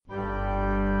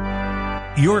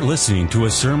You're listening to a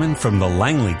sermon from the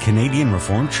Langley Canadian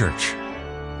Reformed Church.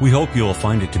 We hope you'll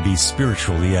find it to be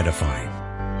spiritually edifying.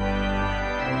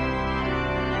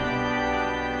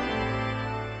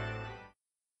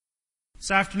 This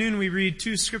afternoon we read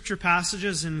two scripture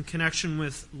passages in connection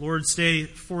with Lord's Day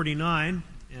 49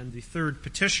 and the third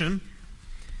petition.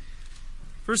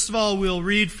 First of all, we'll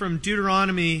read from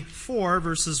Deuteronomy 4,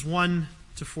 verses 1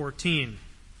 to 14.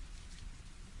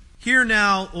 Hear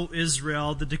now, O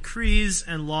Israel, the decrees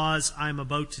and laws I am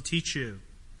about to teach you.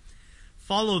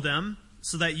 Follow them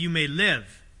so that you may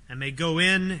live and may go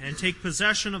in and take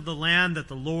possession of the land that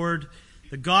the Lord,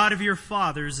 the God of your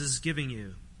fathers, is giving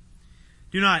you.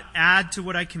 Do not add to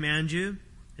what I command you,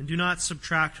 and do not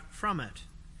subtract from it,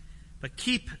 but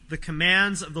keep the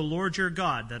commands of the Lord your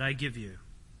God that I give you.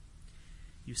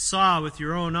 You saw with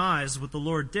your own eyes what the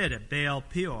Lord did at Baal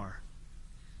Peor.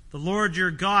 The Lord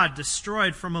your God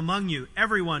destroyed from among you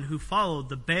everyone who followed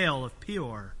the Baal of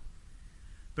Peor.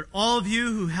 But all of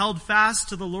you who held fast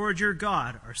to the Lord your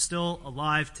God are still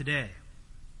alive today.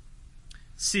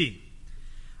 See,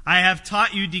 I have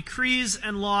taught you decrees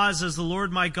and laws as the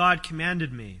Lord my God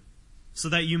commanded me, so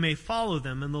that you may follow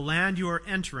them in the land you are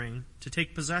entering to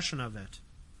take possession of it.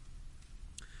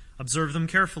 Observe them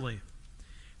carefully,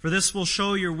 for this will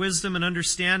show your wisdom and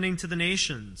understanding to the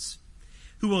nations,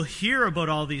 who will hear about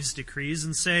all these decrees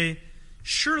and say,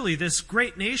 surely this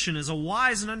great nation is a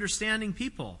wise and understanding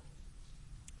people.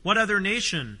 What other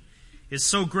nation is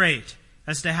so great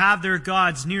as to have their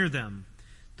gods near them,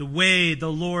 the way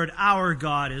the Lord our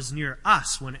God is near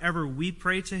us whenever we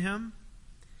pray to him?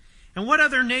 And what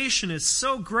other nation is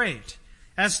so great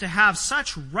as to have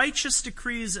such righteous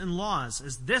decrees and laws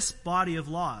as this body of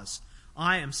laws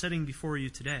I am setting before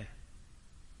you today?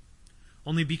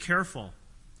 Only be careful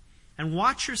and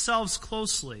watch yourselves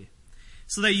closely,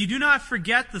 so that you do not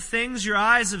forget the things your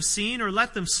eyes have seen or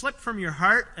let them slip from your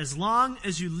heart as long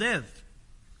as you live.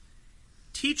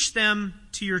 Teach them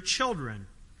to your children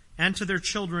and to their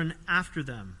children after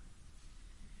them.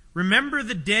 Remember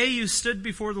the day you stood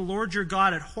before the Lord your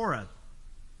God at Horeb,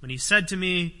 when he said to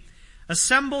me,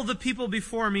 assemble the people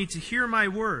before me to hear my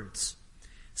words,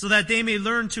 so that they may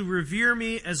learn to revere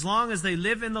me as long as they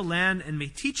live in the land and may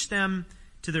teach them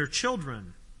to their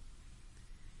children.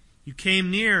 You came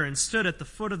near and stood at the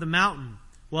foot of the mountain,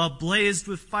 while it blazed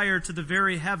with fire to the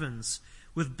very heavens,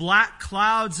 with black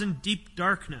clouds and deep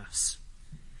darkness.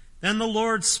 Then the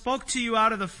Lord spoke to you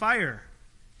out of the fire.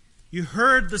 You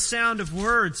heard the sound of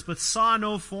words, but saw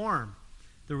no form.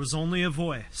 There was only a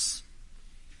voice.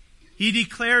 He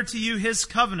declared to you his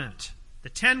covenant, the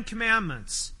 10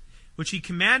 Commandments, which he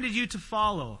commanded you to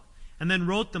follow, and then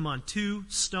wrote them on 2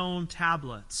 stone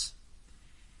tablets.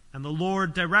 And the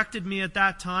Lord directed me at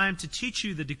that time to teach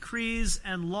you the decrees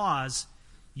and laws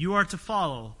you are to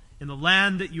follow in the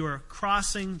land that you are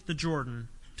crossing the Jordan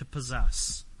to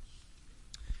possess.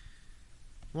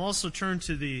 We'll also turn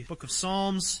to the book of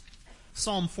Psalms,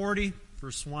 Psalm 40,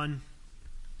 verse 1.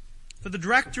 For the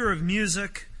director of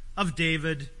music of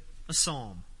David, a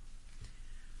psalm.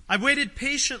 I waited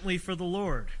patiently for the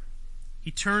Lord.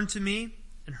 He turned to me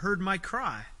and heard my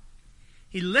cry.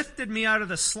 He lifted me out of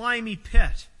the slimy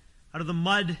pit, out of the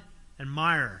mud and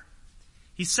mire.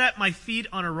 He set my feet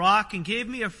on a rock and gave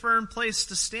me a firm place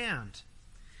to stand.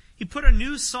 He put a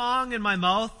new song in my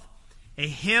mouth, a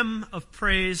hymn of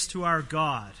praise to our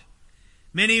God.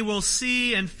 Many will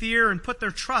see and fear and put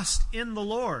their trust in the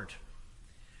Lord.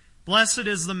 Blessed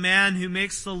is the man who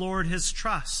makes the Lord his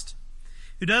trust,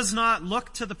 who does not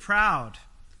look to the proud,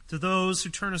 to those who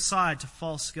turn aside to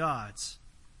false gods.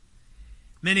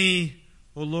 Many,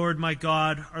 O Lord my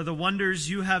God, are the wonders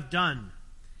you have done.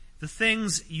 The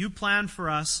things you planned for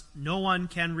us, no one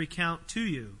can recount to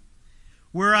you.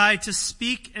 Were I to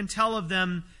speak and tell of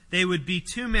them, they would be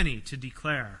too many to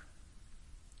declare.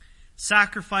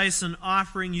 Sacrifice and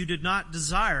offering you did not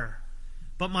desire,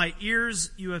 but my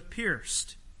ears you have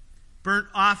pierced. Burnt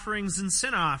offerings and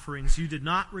sin offerings you did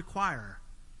not require.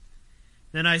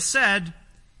 Then I said,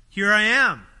 here I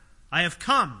am, I have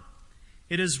come.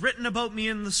 It is written about me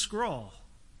in the scroll.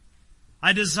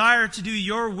 I desire to do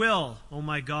your will, O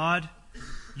my God.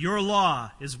 Your law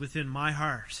is within my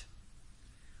heart.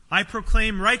 I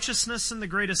proclaim righteousness in the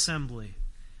great assembly.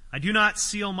 I do not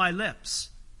seal my lips,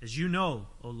 as you know,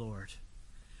 O Lord.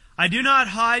 I do not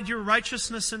hide your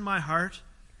righteousness in my heart.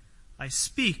 I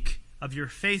speak of your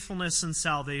faithfulness and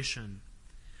salvation.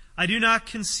 I do not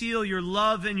conceal your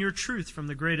love and your truth from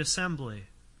the great assembly.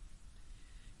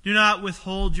 Do not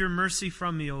withhold your mercy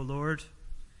from me, O Lord.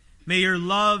 May your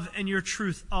love and your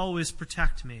truth always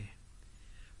protect me.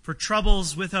 For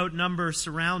troubles without number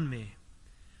surround me.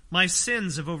 My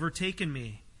sins have overtaken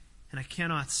me, and I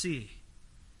cannot see.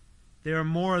 They are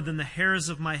more than the hairs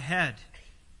of my head,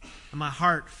 and my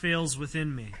heart fails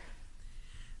within me.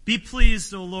 Be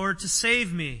pleased, O Lord, to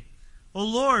save me. O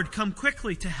Lord, come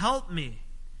quickly to help me.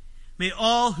 May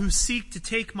all who seek to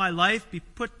take my life be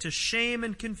put to shame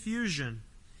and confusion.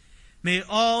 May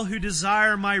all who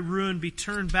desire my ruin be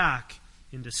turned back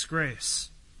in disgrace.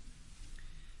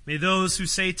 May those who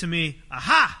say to me,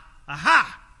 Aha!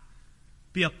 Aha!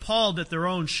 be appalled at their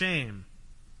own shame.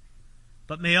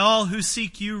 But may all who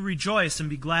seek you rejoice and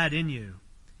be glad in you.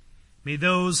 May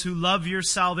those who love your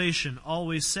salvation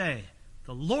always say,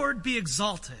 The Lord be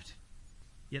exalted.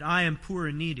 Yet I am poor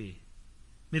and needy.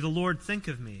 May the Lord think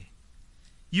of me.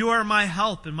 You are my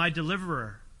help and my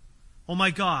deliverer. O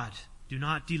my God, do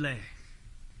not delay.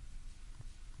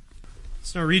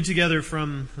 Let's now read together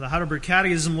from the Heidelberg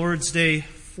Catechism, Lord's Day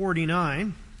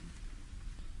 49.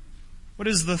 What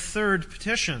is the third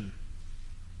petition?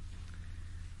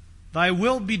 Thy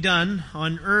will be done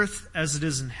on earth as it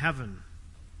is in heaven.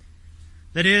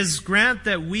 That is, grant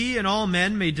that we and all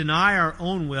men may deny our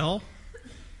own will,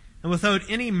 and without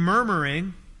any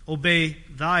murmuring obey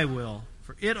thy will,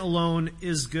 for it alone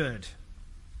is good.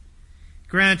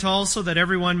 Grant also that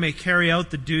everyone may carry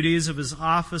out the duties of his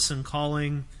office and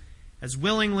calling as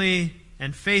willingly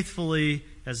and faithfully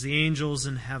as the angels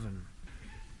in heaven.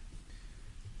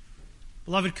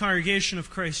 Beloved congregation of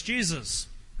Christ Jesus,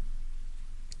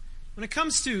 when it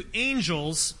comes to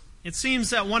angels, it seems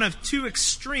that one of two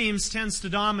extremes tends to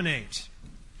dominate.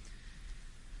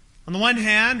 On the one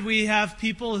hand, we have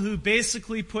people who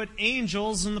basically put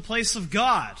angels in the place of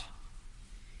God.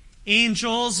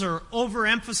 Angels are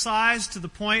overemphasized to the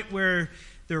point where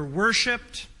they're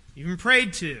worshipped, even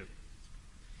prayed to.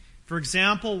 For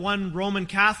example, one Roman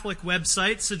Catholic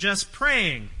website suggests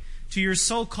praying to your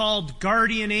so-called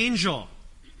guardian angel,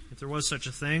 if there was such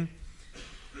a thing.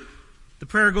 The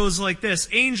prayer goes like this: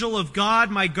 Angel of God,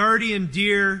 my guardian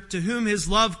dear, to whom his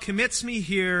love commits me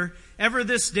here, ever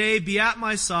this day be at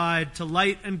my side, to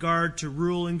light and guard, to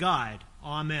rule and guide.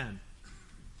 Amen.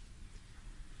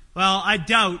 Well, I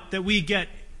doubt that we get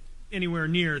anywhere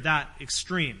near that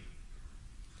extreme.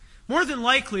 More than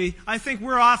likely, I think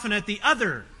we're often at the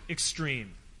other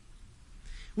extreme.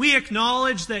 We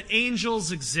acknowledge that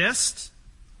angels exist.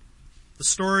 The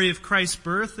story of Christ's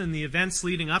birth and the events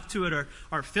leading up to it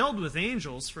are filled with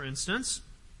angels, for instance.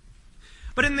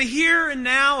 But in the here and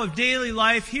now of daily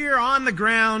life, here on the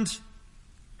ground,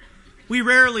 we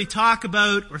rarely talk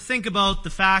about or think about the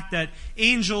fact that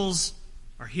angels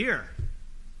are here.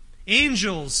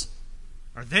 Angels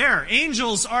are there.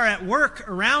 Angels are at work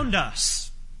around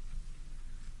us.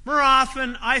 More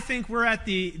often, I think we're at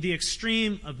the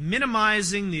extreme of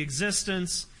minimizing the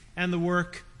existence and the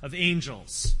work of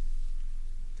angels.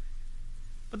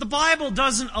 But the Bible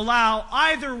doesn't allow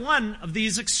either one of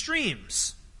these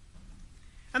extremes.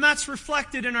 And that's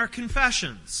reflected in our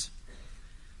confessions.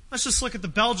 Let's just look at the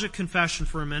Belgic Confession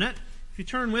for a minute. If you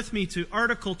turn with me to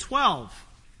Article 12.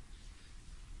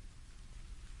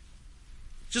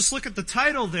 Just look at the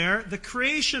title there, The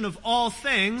Creation of All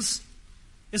Things,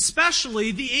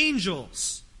 especially the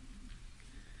angels.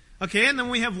 Okay, and then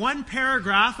we have one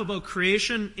paragraph about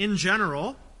creation in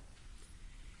general,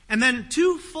 and then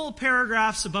two full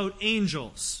paragraphs about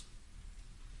angels.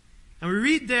 And we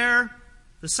read there,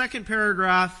 the second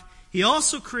paragraph, He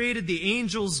also created the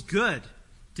angels good,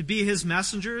 to be His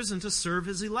messengers and to serve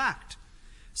His elect.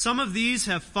 Some of these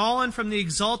have fallen from the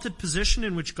exalted position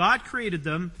in which God created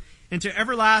them into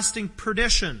everlasting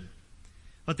perdition.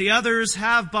 But the others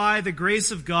have, by the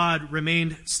grace of God,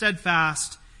 remained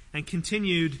steadfast and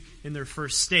continued in their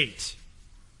first state.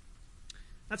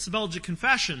 That's the Belgic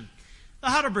Confession. The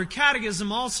Heidelberg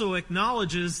Catechism also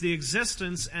acknowledges the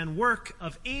existence and work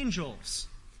of angels.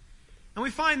 And we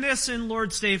find this in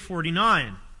Lord's Day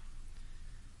 49.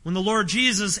 When the Lord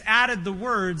Jesus added the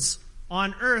words,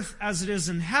 on earth as it is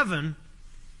in heaven,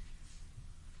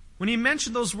 when He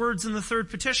mentioned those words in the third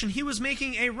petition, He was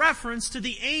making a reference to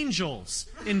the angels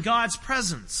in God's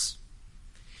presence.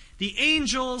 The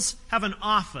angels have an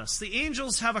office. The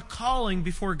angels have a calling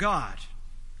before God.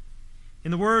 In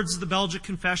the words of the Belgic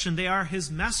Confession, they are His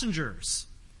messengers.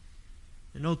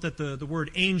 And note that the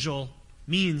word angel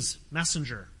means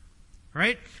messenger,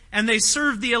 right? And they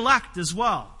serve the elect as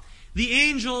well. The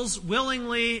angels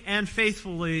willingly and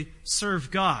faithfully serve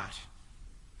God.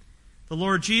 The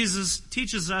Lord Jesus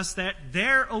teaches us that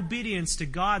their obedience to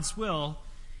God's will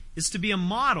is to be a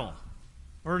model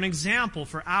or an example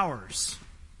for ours.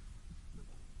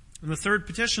 In the third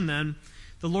petition then,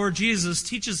 the Lord Jesus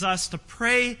teaches us to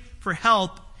pray for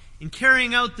help in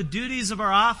carrying out the duties of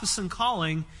our office and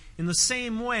calling in the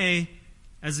same way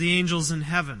as the angels in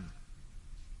heaven.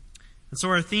 And so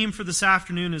our theme for this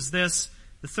afternoon is this,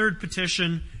 the third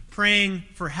petition, praying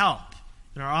for help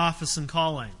in our office and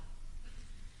calling.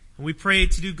 And we pray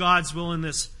to do God's will in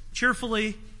this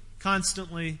cheerfully,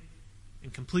 constantly,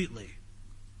 and completely.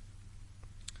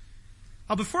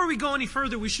 Now, before we go any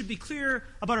further, we should be clear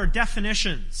about our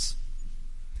definitions.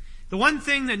 The one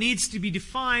thing that needs to be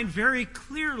defined very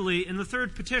clearly in the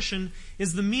third petition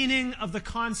is the meaning of the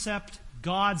concept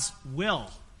God's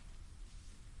will.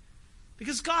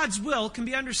 Because God's will can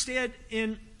be understood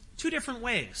in two different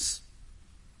ways.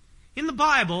 In the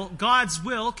Bible, God's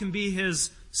will can be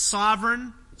His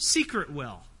sovereign, secret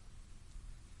will.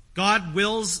 God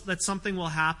wills that something will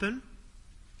happen,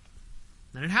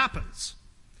 then it happens.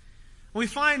 We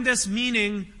find this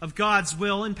meaning of God's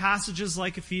will in passages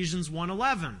like Ephesians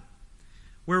 1:11,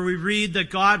 where we read that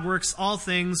God works all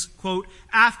things, quote,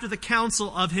 after the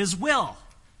counsel of His will.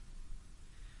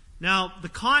 Now, the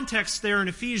context there in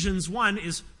Ephesians 1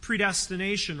 is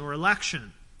predestination or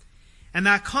election. And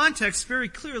that context very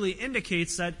clearly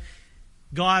indicates that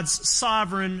God's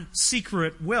sovereign,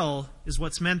 secret will is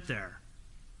what's meant there.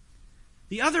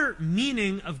 The other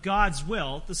meaning of God's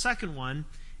will, the second one,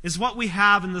 is what we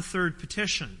have in the third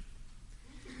petition.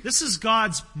 This is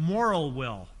God's moral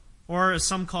will, or as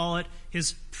some call it,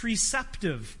 His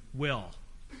preceptive will.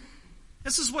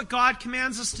 This is what God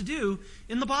commands us to do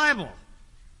in the Bible.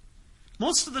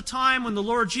 Most of the time when the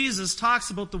Lord Jesus talks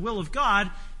about the will of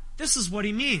God, this is what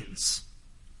He means.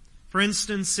 For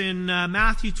instance, in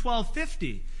Matthew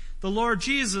 12:50, the Lord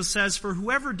Jesus says, "For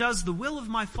whoever does the will of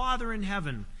my Father in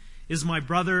heaven is my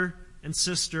brother and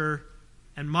sister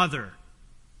and mother."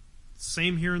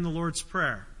 Same here in the Lord's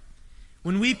Prayer.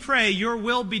 When we pray, "Your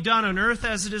will be done on earth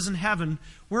as it is in heaven,"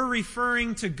 we're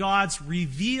referring to God's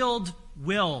revealed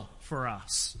will for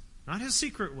us, not His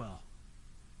secret will.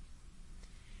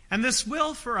 And this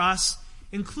will for us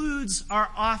includes our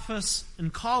office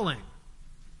and calling.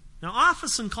 Now,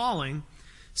 office and calling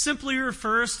simply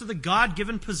refers to the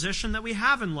God-given position that we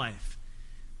have in life,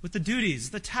 with the duties,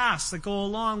 the tasks that go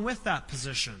along with that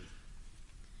position.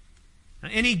 Now,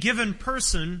 any given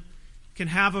person can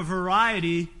have a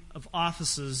variety of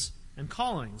offices and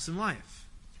callings in life.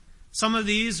 Some of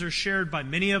these are shared by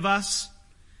many of us.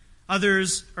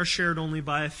 Others are shared only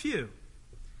by a few.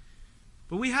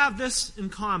 But we have this in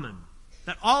common,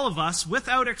 that all of us,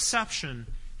 without exception,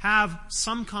 have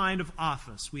some kind of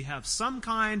office. We have some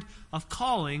kind of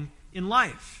calling in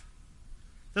life.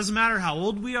 Doesn't matter how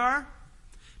old we are.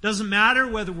 Doesn't matter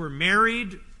whether we're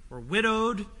married or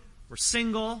widowed or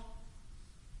single.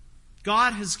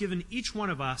 God has given each one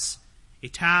of us a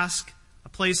task, a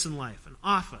place in life, an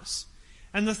office.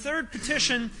 And the third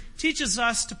petition teaches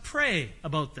us to pray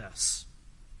about this.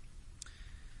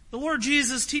 The Lord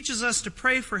Jesus teaches us to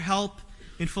pray for help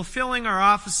in fulfilling our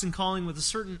office and calling with a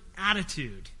certain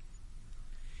attitude.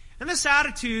 And this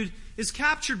attitude is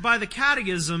captured by the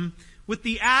Catechism with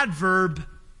the adverb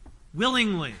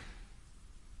willingly.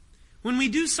 When we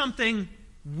do something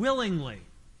willingly,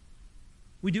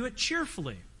 we do it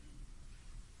cheerfully.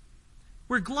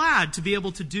 We're glad to be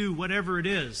able to do whatever it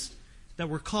is that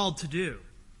we're called to do.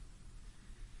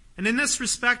 And in this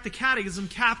respect, the Catechism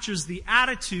captures the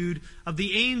attitude of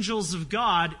the angels of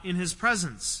God in His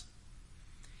presence.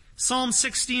 Psalm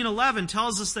 16:11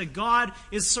 tells us that God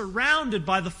is surrounded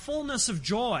by the fullness of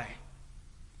joy.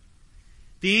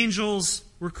 The angels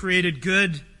were created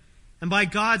good, and by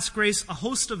God's grace, a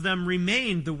host of them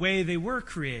remained the way they were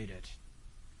created.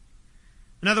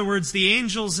 In other words, the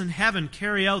angels in heaven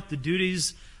carry out the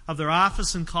duties of their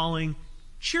office and calling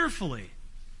cheerfully.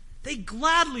 They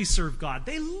gladly serve God.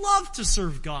 They love to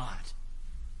serve God.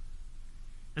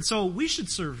 And so we should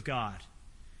serve God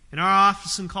in our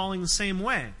office and calling the same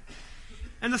way.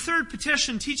 And the third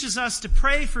petition teaches us to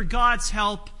pray for God's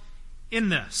help in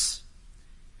this.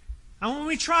 And when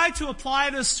we try to apply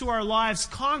this to our lives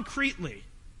concretely,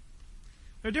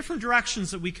 there are different directions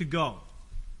that we could go.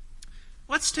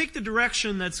 Let's take the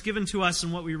direction that's given to us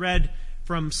in what we read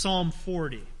from Psalm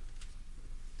 40.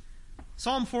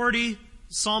 Psalm 40,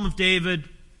 Psalm of David.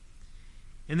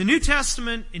 In the New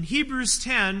Testament, in Hebrews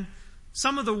 10,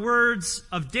 some of the words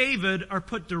of David are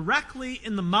put directly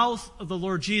in the mouth of the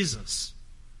Lord Jesus.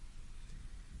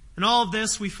 In all of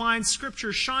this, we find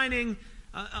Scripture shining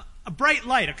a bright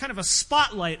light, a kind of a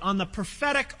spotlight on the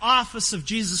prophetic office of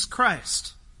Jesus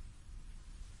Christ.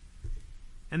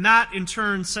 And that, in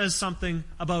turn, says something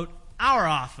about our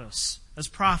office as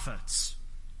prophets.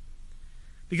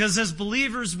 Because as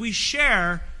believers, we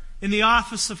share in the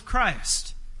office of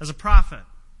Christ as a prophet.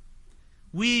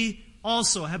 We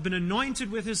also have been anointed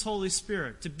with His Holy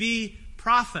Spirit to be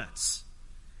prophets.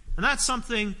 And that's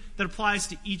something that applies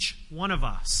to each one of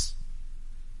us.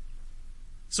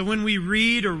 So when we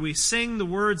read or we sing the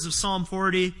words of Psalm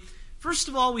 40, first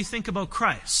of all, we think about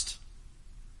Christ.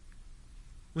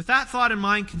 With that thought in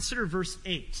mind, consider verse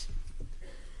 8. It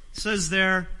says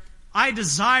there, I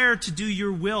desire to do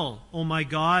your will, O my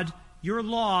God. Your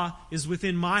law is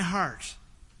within my heart.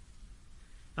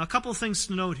 Now, a couple of things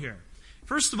to note here.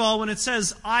 First of all, when it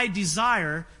says, I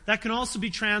desire, that can also be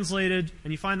translated,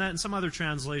 and you find that in some other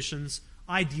translations,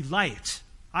 I delight.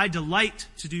 I delight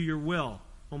to do your will,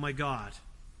 O my God.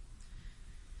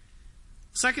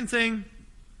 Second thing,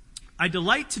 I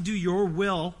delight to do your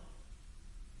will.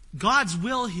 God's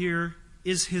will here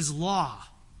is His law.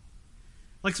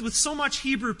 Like with so much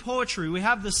Hebrew poetry, we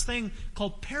have this thing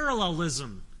called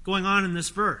parallelism going on in this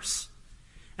verse.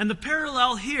 And the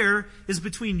parallel here is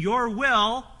between your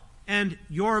will and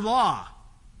your law.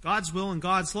 God's will and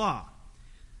God's law.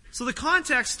 So the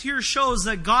context here shows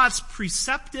that God's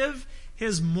preceptive,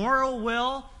 His moral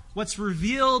will, what's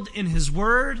revealed in His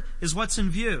Word, is what's in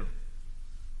view.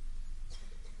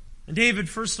 And David,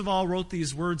 first of all, wrote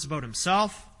these words about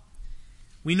himself.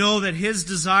 We know that his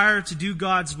desire to do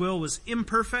God's will was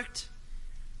imperfect.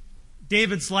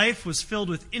 David's life was filled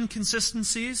with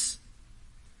inconsistencies.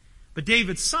 But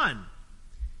David's son,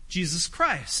 Jesus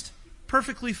Christ,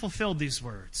 perfectly fulfilled these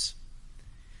words.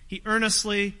 He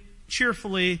earnestly,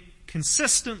 cheerfully,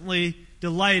 consistently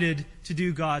delighted to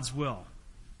do God's will,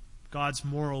 God's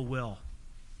moral will.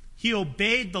 He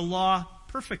obeyed the law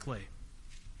perfectly,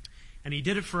 and He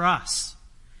did it for us.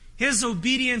 His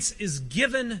obedience is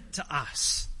given to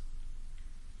us.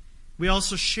 We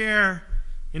also share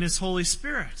in His Holy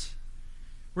Spirit.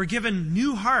 We're given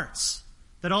new hearts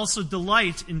that also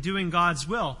delight in doing God's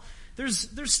will. There's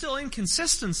still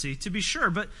inconsistency, to be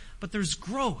sure, but there's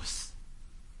growth.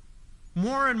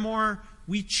 More and more,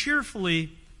 we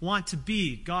cheerfully want to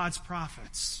be God's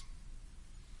prophets.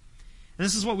 And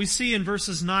this is what we see in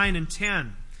verses 9 and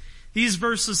 10. These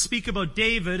verses speak about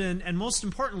David and most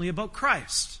importantly about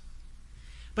Christ.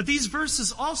 But these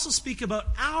verses also speak about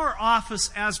our office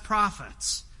as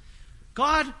prophets.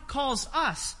 God calls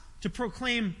us to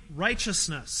proclaim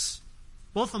righteousness,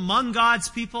 both among God's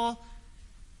people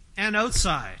and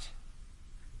outside.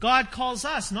 God calls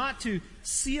us not to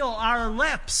seal our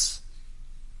lips,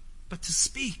 but to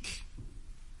speak.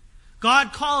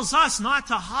 God calls us not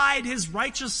to hide His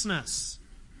righteousness,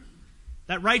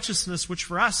 that righteousness which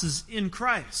for us is in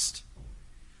Christ,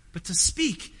 but to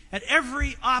speak at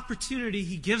every opportunity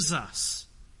He gives us.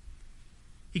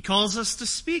 He calls us to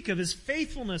speak of His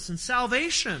faithfulness and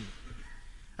salvation.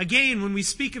 Again, when we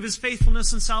speak of His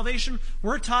faithfulness and salvation,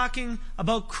 we're talking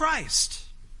about Christ.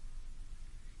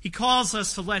 He calls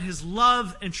us to let His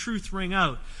love and truth ring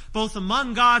out, both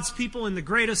among God's people in the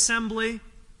great assembly,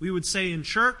 we would say in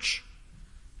church,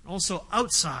 also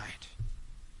outside.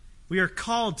 We are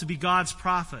called to be God's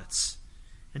prophets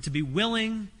and to be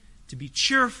willing, to be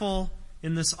cheerful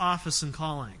in this office and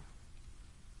calling.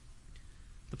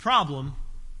 The problem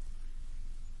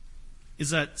is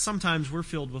that sometimes we're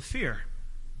filled with fear.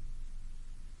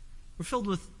 We're filled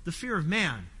with the fear of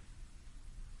man.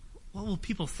 What will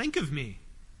people think of me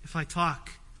if I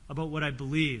talk about what I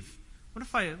believe? What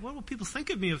will people think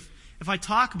of me if I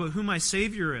talk about who my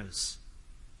Savior is?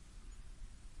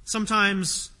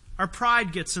 Sometimes our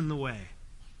pride gets in the way.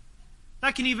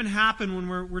 That can even happen when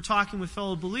we're talking with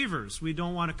fellow believers. We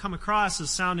don't want to come across as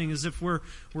sounding as if we're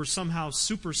somehow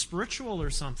super spiritual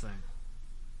or something.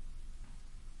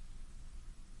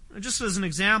 Just as an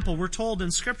example, we're told in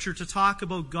Scripture to talk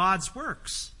about God's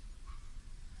works.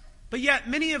 But yet,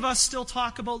 many of us still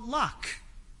talk about luck.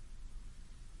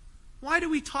 Why do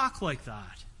we talk like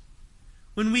that?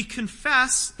 When we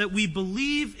confess that we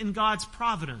believe in God's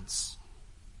providence.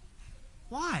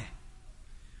 Why?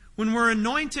 When we're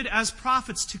anointed as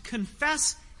prophets to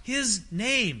confess His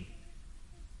name,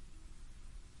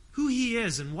 who He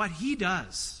is and what He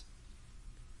does.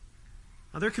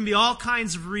 Now, there can be all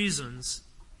kinds of reasons,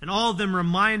 and all of them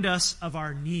remind us of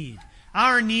our need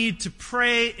to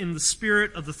pray in the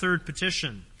spirit of the third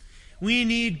petition. We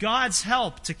need God's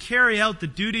help to carry out the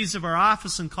duties of our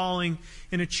office and calling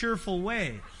in a cheerful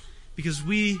way, because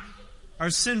we are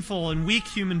sinful and weak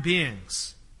human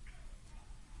beings.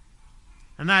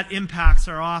 And that impacts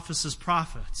our office as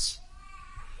prophets,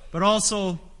 but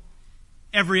also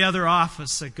every other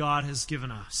office that God has given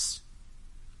us.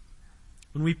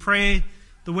 When we pray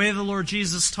the way the Lord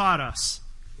Jesus taught us,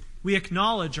 we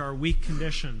acknowledge our weak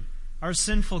condition, our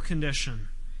sinful condition,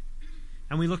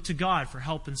 and we look to God for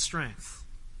help and strength.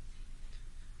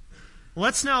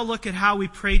 Let's now look at how we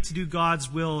pray to do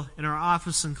God's will in our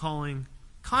office and calling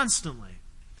constantly.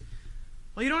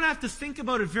 Well, you don't have to think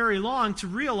about it very long to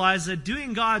realize that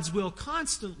doing God's will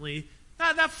constantly,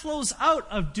 That flows out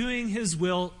of doing His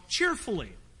will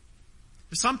cheerfully.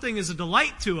 If something is a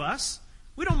delight to us,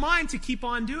 we don't mind to keep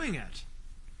on doing it.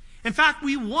 In fact,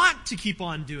 we want to keep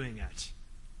on doing it.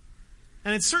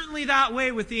 And it's certainly that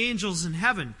way with the angels in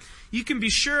heaven. You can be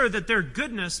sure that their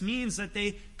goodness means that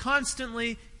they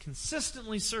constantly,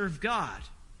 consistently serve God.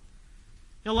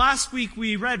 Now, last week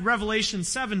we read Revelation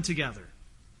 7 together.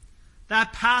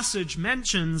 That passage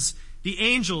mentions the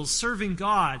angels serving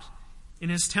God in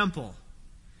His temple.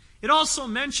 It also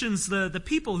mentions the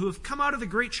people who have come out of the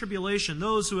great tribulation,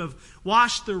 those who have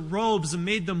washed their robes and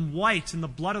made them white in the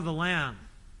blood of the Lamb.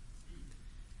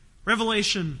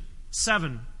 Revelation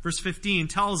 7, verse 15,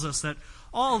 tells us that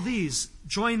all these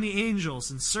join the angels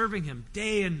in serving Him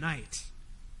day and night.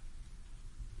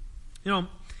 You know,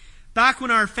 back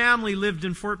when our family lived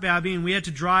in Fort Babine, we had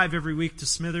to drive every week to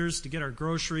Smithers to get our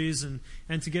groceries and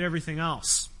to get everything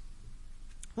else.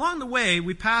 Along the way,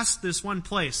 we passed this one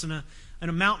place in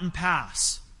a mountain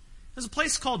pass. There's a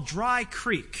place called Dry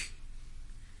Creek.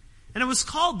 And it was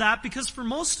called that because for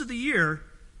most of the year,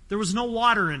 there was no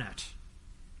water in it.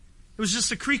 It was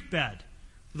just a creek bed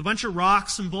with a bunch of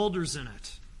rocks and boulders in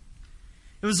it.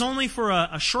 It was only for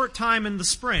a short time in the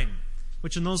spring,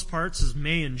 which in those parts is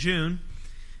May and June,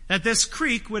 that this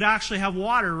creek would actually have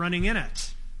water running in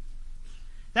it.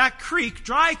 That creek,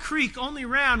 Dry Creek, only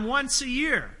ran once a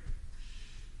year.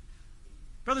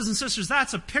 Brothers and sisters,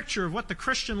 that's a picture of what the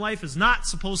Christian life is not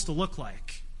supposed to look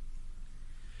like.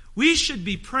 We should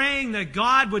be praying that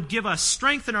God would give us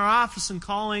strength in our office and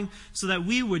calling so that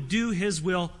we would do His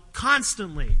will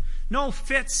constantly. No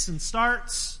fits and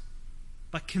starts,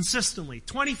 but consistently,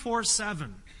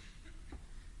 24/7.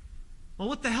 Well,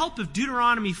 with the help of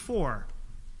Deuteronomy 4,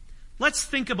 let's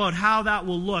think about how that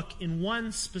will look in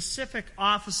one specific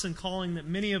office and calling that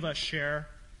many of us share,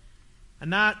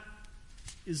 and that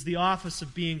is the office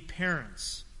of being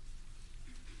parents.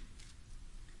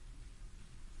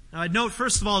 Now, I'd note,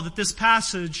 first of all, that this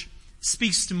passage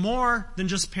speaks to more than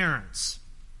just parents.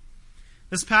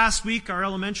 This past week, our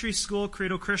elementary school,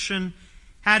 Credo Christian,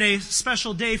 had a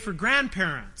special day for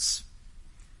grandparents.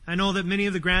 I know that many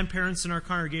of the grandparents in our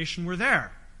congregation were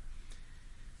there.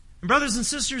 And brothers and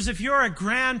sisters, if you're a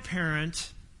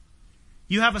grandparent,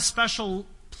 you have a special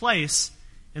place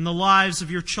in the lives of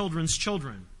your children's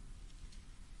children.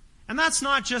 And that's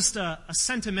not just a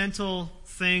sentimental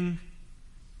thing.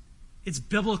 It's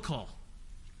biblical.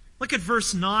 Look at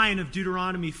verse 9 of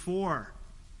Deuteronomy 4.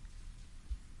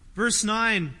 Verse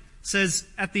 9 says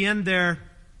at the end there,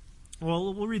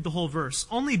 well, we'll read the whole verse.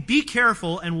 Only be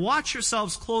careful and watch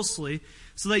yourselves closely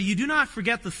so that you do not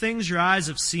forget the things your eyes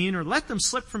have seen or let them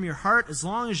slip from your heart as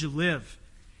long as you live.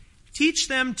 Teach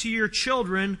them to your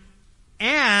children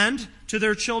and to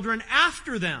their children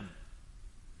after them.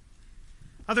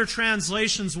 Other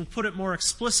translations will put it more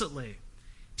explicitly.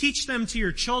 Teach them to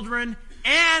your children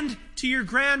and to your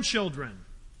grandchildren.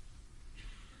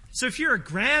 So if you're a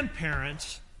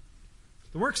grandparent,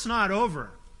 the work's not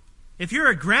over. If you're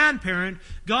a grandparent,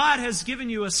 God has given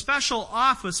you a special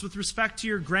office with respect to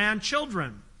your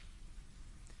grandchildren.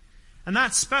 And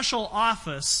that special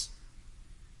office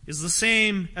is the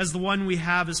same as the one we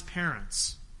have as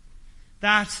parents.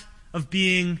 That of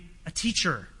being a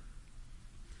teacher.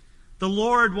 The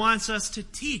Lord wants us to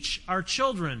teach our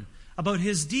children about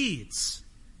His deeds.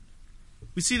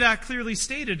 We see that clearly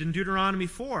stated in Deuteronomy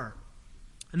 4.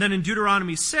 And then in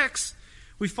Deuteronomy 6,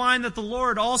 we find that the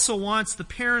Lord also wants the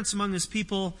parents among His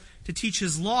people to teach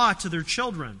His law to their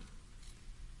children.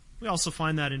 We also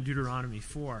find that in Deuteronomy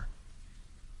 4.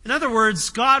 In other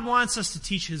words, God wants us to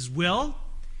teach His will,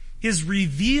 His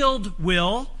revealed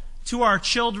will, to our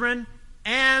children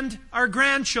and our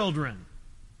grandchildren.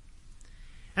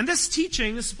 And this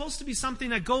teaching is supposed to be something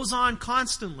that goes on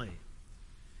constantly.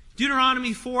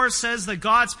 Deuteronomy 4 says that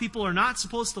God's people are not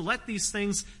supposed to let these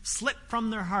things slip from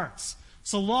their hearts,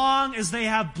 so long as they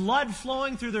have blood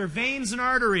flowing through their veins and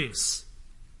arteries.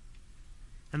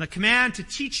 And the command to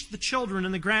teach the children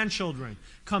and the grandchildren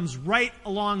comes right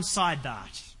alongside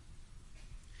that.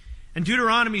 And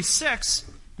Deuteronomy 6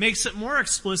 makes it more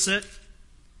explicit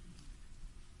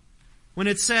when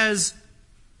it says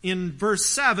in verse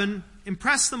 7,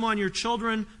 impress them on your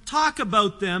children, talk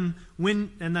about them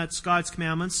when, and that's God's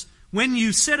commandments, when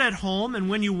you sit at home and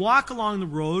when you walk along the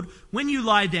road, when you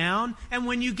lie down and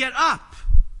when you get up.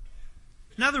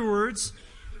 In other words,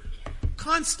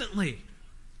 constantly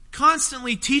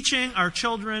teaching our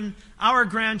children, our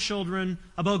grandchildren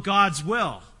about God's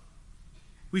will.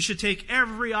 We should take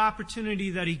every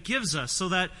opportunity that He gives us so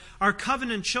that our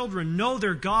covenant children know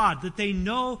their God, that they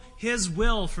know His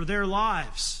will for their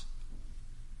lives.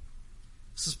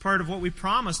 This is part of what we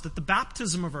promised at the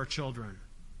baptism of our children.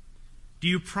 Do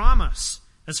you promise,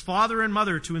 as father and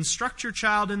mother, to instruct your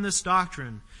child in this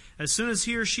doctrine as soon as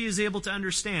he or she is able to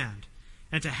understand,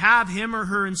 and to have him or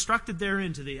her instructed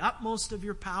therein to the utmost of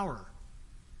your power?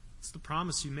 It's the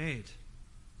promise you made.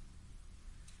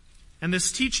 And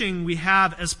this teaching we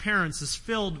have as parents is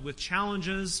filled with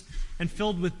challenges and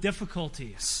filled with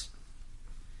difficulties.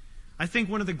 I think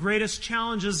one of the greatest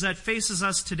challenges that faces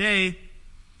us today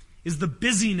is the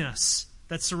busyness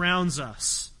that surrounds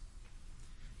us.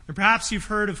 And perhaps you've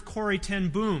heard of Corrie ten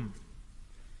Boom.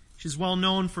 She's well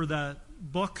known for the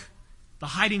book, The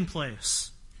Hiding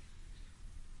Place.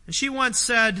 And she once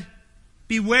said,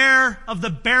 "Beware of the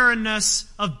barrenness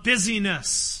of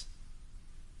busyness."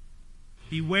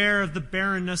 Beware of the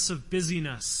barrenness of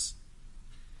busyness.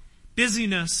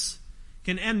 Busyness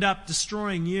can end up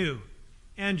destroying you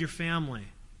and your family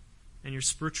and your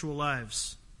spiritual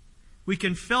lives. We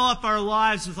can fill up our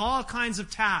lives with all kinds of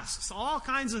tasks, all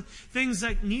kinds of things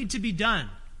that need to be done,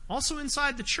 also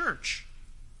inside the church.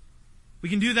 We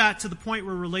can do that to the point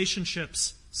where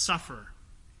relationships suffer.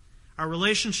 Our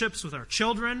relationships with our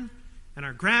children and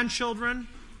our grandchildren,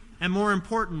 and more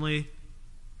importantly,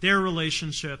 their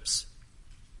relationships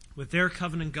with their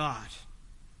covenant God.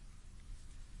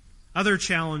 Other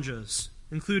challenges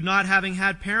include not having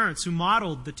had parents who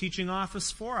modeled the teaching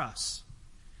office for us.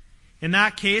 In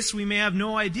that case, we may have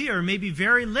no idea, or maybe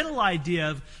very little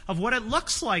idea of what it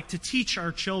looks like to teach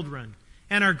our children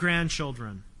and our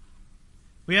grandchildren.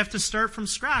 We have to start from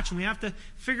scratch, and we have to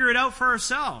figure it out for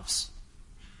ourselves.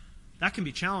 That can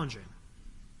be challenging.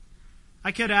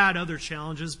 I could add other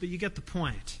challenges, but you get the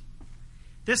point.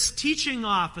 This teaching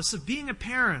office of being a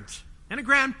parent and a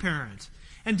grandparent,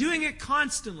 and doing it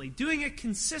constantly, doing it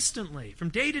consistently from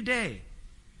day to day,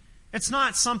 it's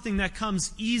not something that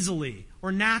comes easily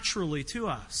or naturally to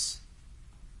us.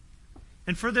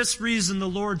 And for this reason, the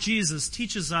Lord Jesus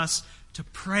teaches us to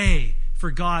pray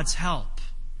for God's help.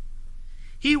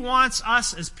 He wants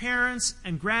us as parents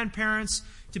and grandparents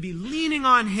to be leaning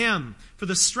on Him for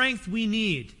the strength we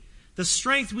need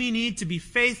to be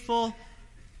faithful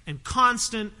and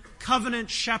constant covenant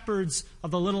shepherds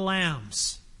of the little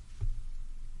lambs.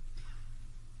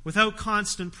 Without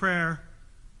constant prayer,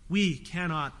 we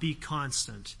cannot be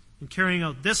constant in carrying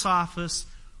out this office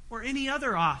or any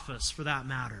other office for that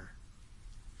matter.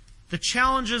 The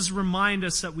challenges remind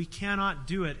us that we cannot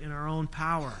do it in our own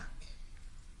power.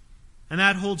 And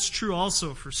that holds true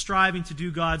also for striving to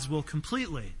do God's will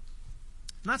completely.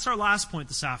 And that's our last point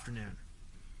this afternoon.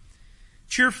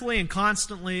 Cheerfully and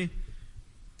constantly,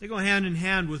 they go hand in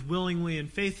hand with willingly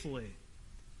and faithfully.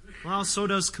 Well, so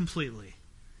does completely.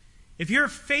 If you're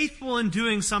faithful in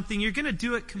doing something, you're going to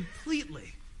do it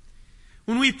completely.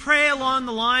 When we pray along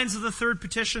the lines of the third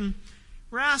petition,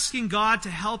 we're asking God to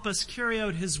help us carry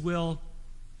out His will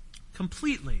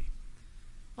completely.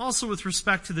 Also with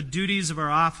respect to the duties of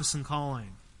our office and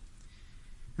calling.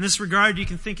 In this regard, you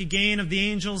can think again of the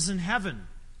angels in heaven.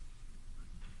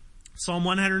 Psalm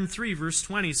 103, verse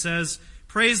 20 says,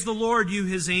 "Praise the Lord, you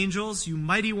His angels, you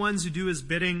mighty ones who do His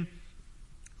bidding,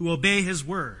 who obey His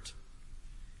word."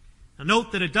 Now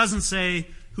note that it doesn't say,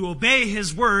 who obey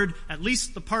His word, at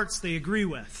least the parts they agree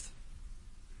with.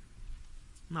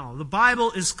 No, the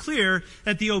Bible is clear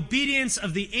that the obedience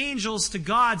of the angels to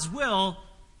God's will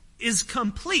is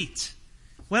complete,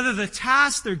 whether the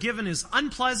task they're given is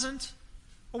unpleasant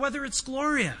or whether it's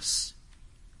glorious.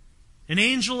 An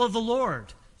angel of the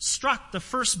Lord struck the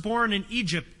firstborn in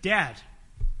Egypt dead.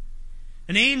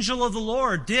 An angel of the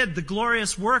Lord did the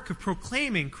glorious work of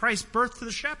proclaiming Christ's birth to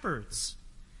the shepherds.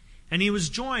 And he was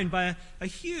joined by a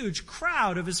huge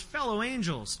crowd of his fellow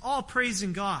angels, all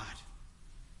praising God.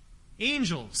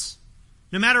 Angels,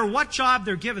 no matter what job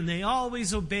they're given, they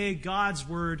always obey God's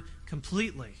word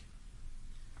completely.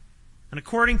 And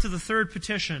according to the third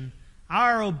petition,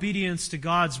 our obedience to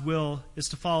God's will is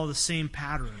to follow the same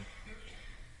pattern.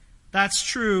 That's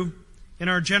true in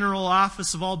our general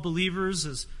office of all believers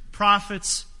as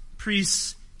prophets,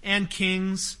 priests, and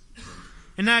kings.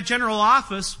 In that general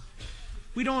office,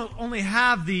 we don't only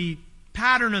have the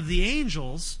pattern of the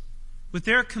angels with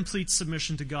their complete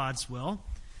submission to God's will,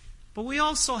 but we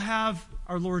also have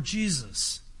our Lord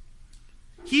Jesus.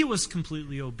 He was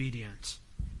completely obedient.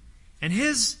 And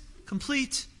His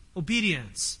complete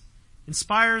obedience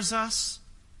inspires us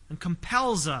and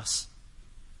compels us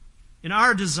in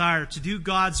our desire to do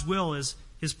God's will as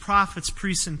His prophets,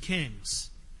 priests, and kings.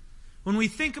 When we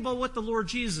think about what the Lord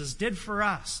Jesus did for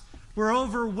us, we're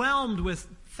overwhelmed with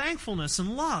thankfulness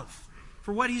and love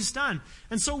for what He's done.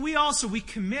 And so we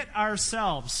commit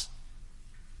ourselves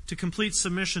to complete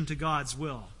submission to God's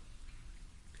will.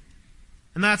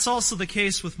 And that's also the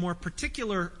case with more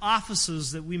particular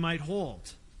offices that we might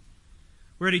hold.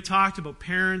 We already talked about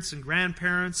parents and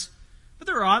grandparents, but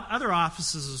there are other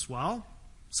offices as well.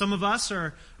 Some of us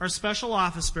are special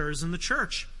office bearers in the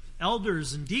church,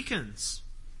 elders and deacons.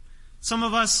 Some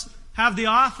of us have the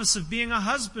office of being a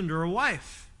husband or a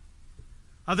wife.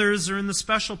 Others are in the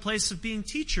special place of being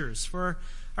teachers for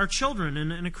our children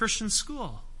in a Christian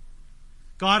school.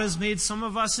 God has made some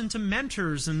of us into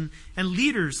mentors and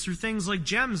leaders through things like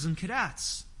GEMS and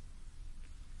cadets.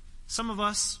 Some of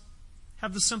us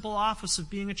have the simple office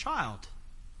of being a child.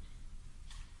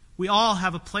 We all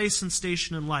have a place and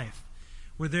station in life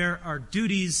where there are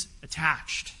duties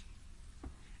attached.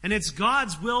 And it's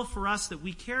God's will for us that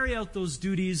we carry out those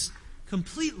duties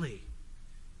completely.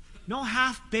 No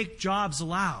half-baked jobs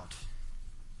allowed.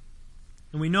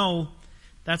 And we know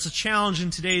that's a challenge in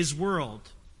today's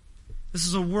world. This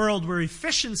is a world where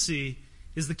efficiency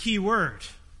is the key word.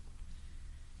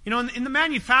 You know, in the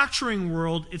manufacturing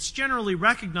world, it's generally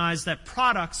recognized that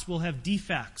products will have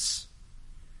defects.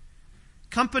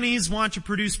 Companies want to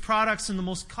produce products in the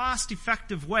most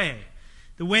cost-effective way,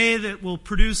 the way that will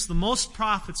produce the most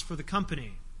profits for the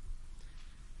company.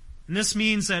 And this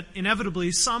means that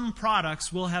inevitably some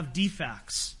products will have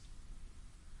defects.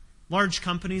 Large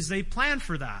companies, they plan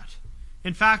for that.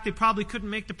 In fact, they probably couldn't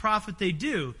make the profit they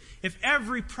do if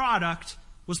every product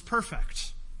was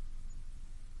perfect.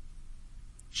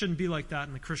 It shouldn't be like that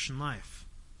in the Christian life.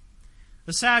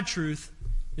 The sad truth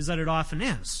is that it often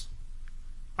is.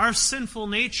 Our sinful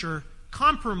nature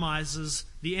compromises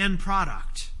the end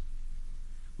product.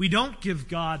 We don't give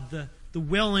God the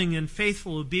willing and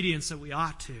faithful obedience that we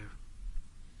ought to.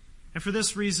 And for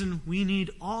this reason, we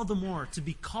need all the more to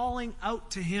be calling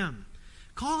out to Him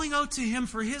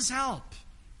for His help.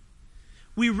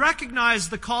 We recognize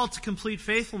the call to complete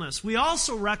faithfulness. We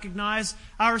also recognize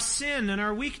our sin and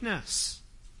our weakness.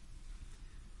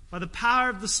 By the power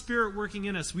of the Spirit working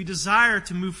in us, we desire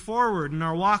to move forward in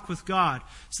our walk with God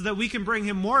so that we can bring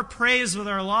Him more praise with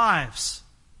our lives,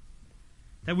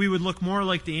 that we would look more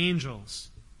like the angels,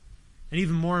 and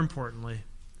even more importantly,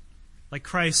 like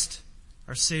Christ,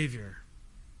 our Savior.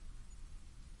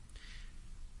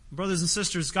 Brothers and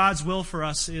sisters, God's will for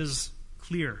us is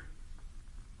clear,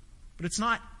 but it's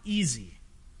not easy.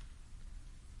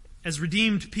 As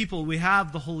redeemed people, we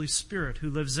have the Holy Spirit who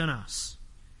lives in us.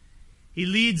 He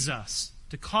leads us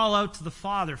to call out to the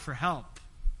Father for help.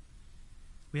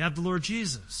 We have the Lord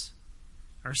Jesus,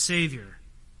 our Savior.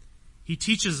 He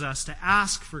teaches us to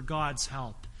ask for God's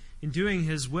help in doing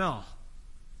His will.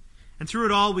 And through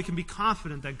it all, we can be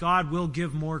confident that God will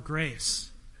give more grace.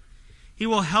 He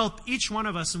will help each one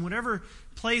of us in whatever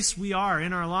place we are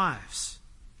in our lives.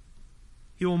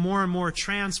 He will more and more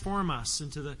transform us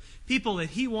into the people that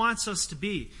He wants us to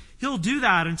be. He'll do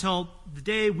that until the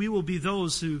day we will be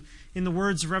those who, in the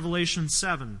words of Revelation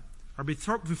 7, are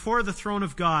before the throne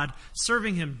of God,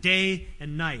 serving Him day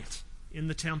and night in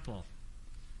the temple.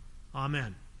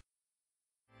 Amen.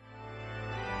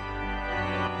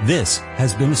 This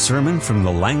has been a sermon from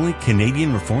the Langley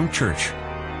Canadian Reformed Church.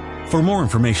 For more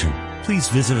information, please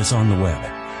visit us on the web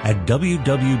at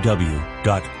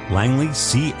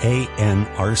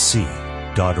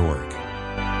www.langleycanrc.org.